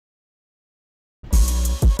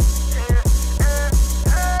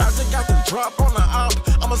drop on the op.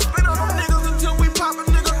 I'ma spin on them niggas until we pop a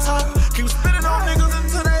nigga top. Keep spinning on niggas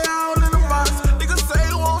until they all in the box. Niggas say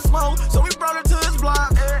he won't smoke, so we brought it to his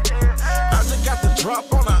block. I just got the drop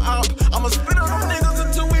on the op. I'ma spin on them niggas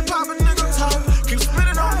until we pop a nigga top. Keep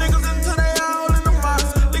spinning on niggas until they all in the box.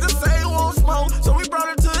 Niggas say he won't smoke, so we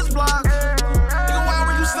brought it to his block. Nigga, why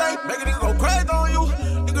would you say? Make a nigga go crazy on you.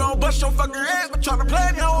 Nigga gon' bust your fucking head, but tryna play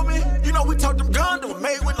me on me. You know we talk them guns, they were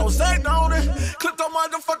made with no safety on it. Clipped on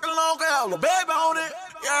motherfucking long hair, little baby on it.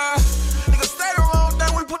 Yeah. Niggas say the wrong thing,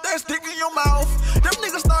 we put that stick in your mouth. Them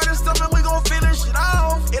niggas started something, we gon' finish it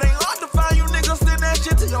off. It ain't hard to find you niggas, send that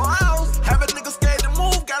shit to your house. Have a nigga scared to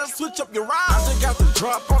move, gotta switch up your route. I just got the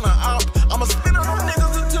drop on the op. I'ma spin on them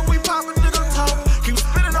niggas until we pop a nigga top. Keep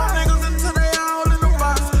spinning on niggas until they all in the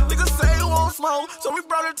box. Niggas say he won't smoke, so we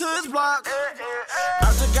brought it to his block. I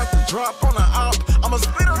just got the drop on the op. I'ma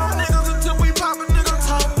spin on them niggas until we pop a nigga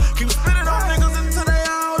top. Keep spinning on niggas until they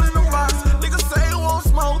all in the box. Niggas say he won't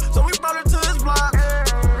smoke, so we brought it to his block.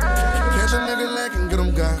 Catch a nigga lacking, get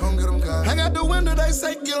him got. Hang out the window, they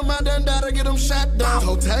say get him out there and die to get him shot down.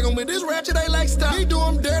 Ho, tag him with this ratchet, they like stop. He do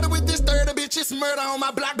him dirty with this 30, bitch. It's murder on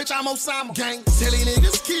my block, bitch. I'm Osama. Gang, silly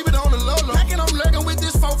niggas, keep it on the low-low. Packing, I'm lurking with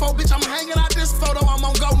this fofo, bitch. I'm hanging out this photo, I'm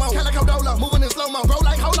on go-mo. Calico Dolo, moving in slow-mo. Bro,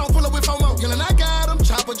 like, hold on, pull up with FOMO. Yellin', I got him,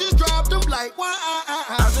 chopper, just dropped him, like, why,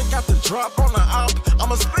 I just got the drop on the op.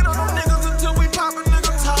 I'ma spin on them niggas until we pop a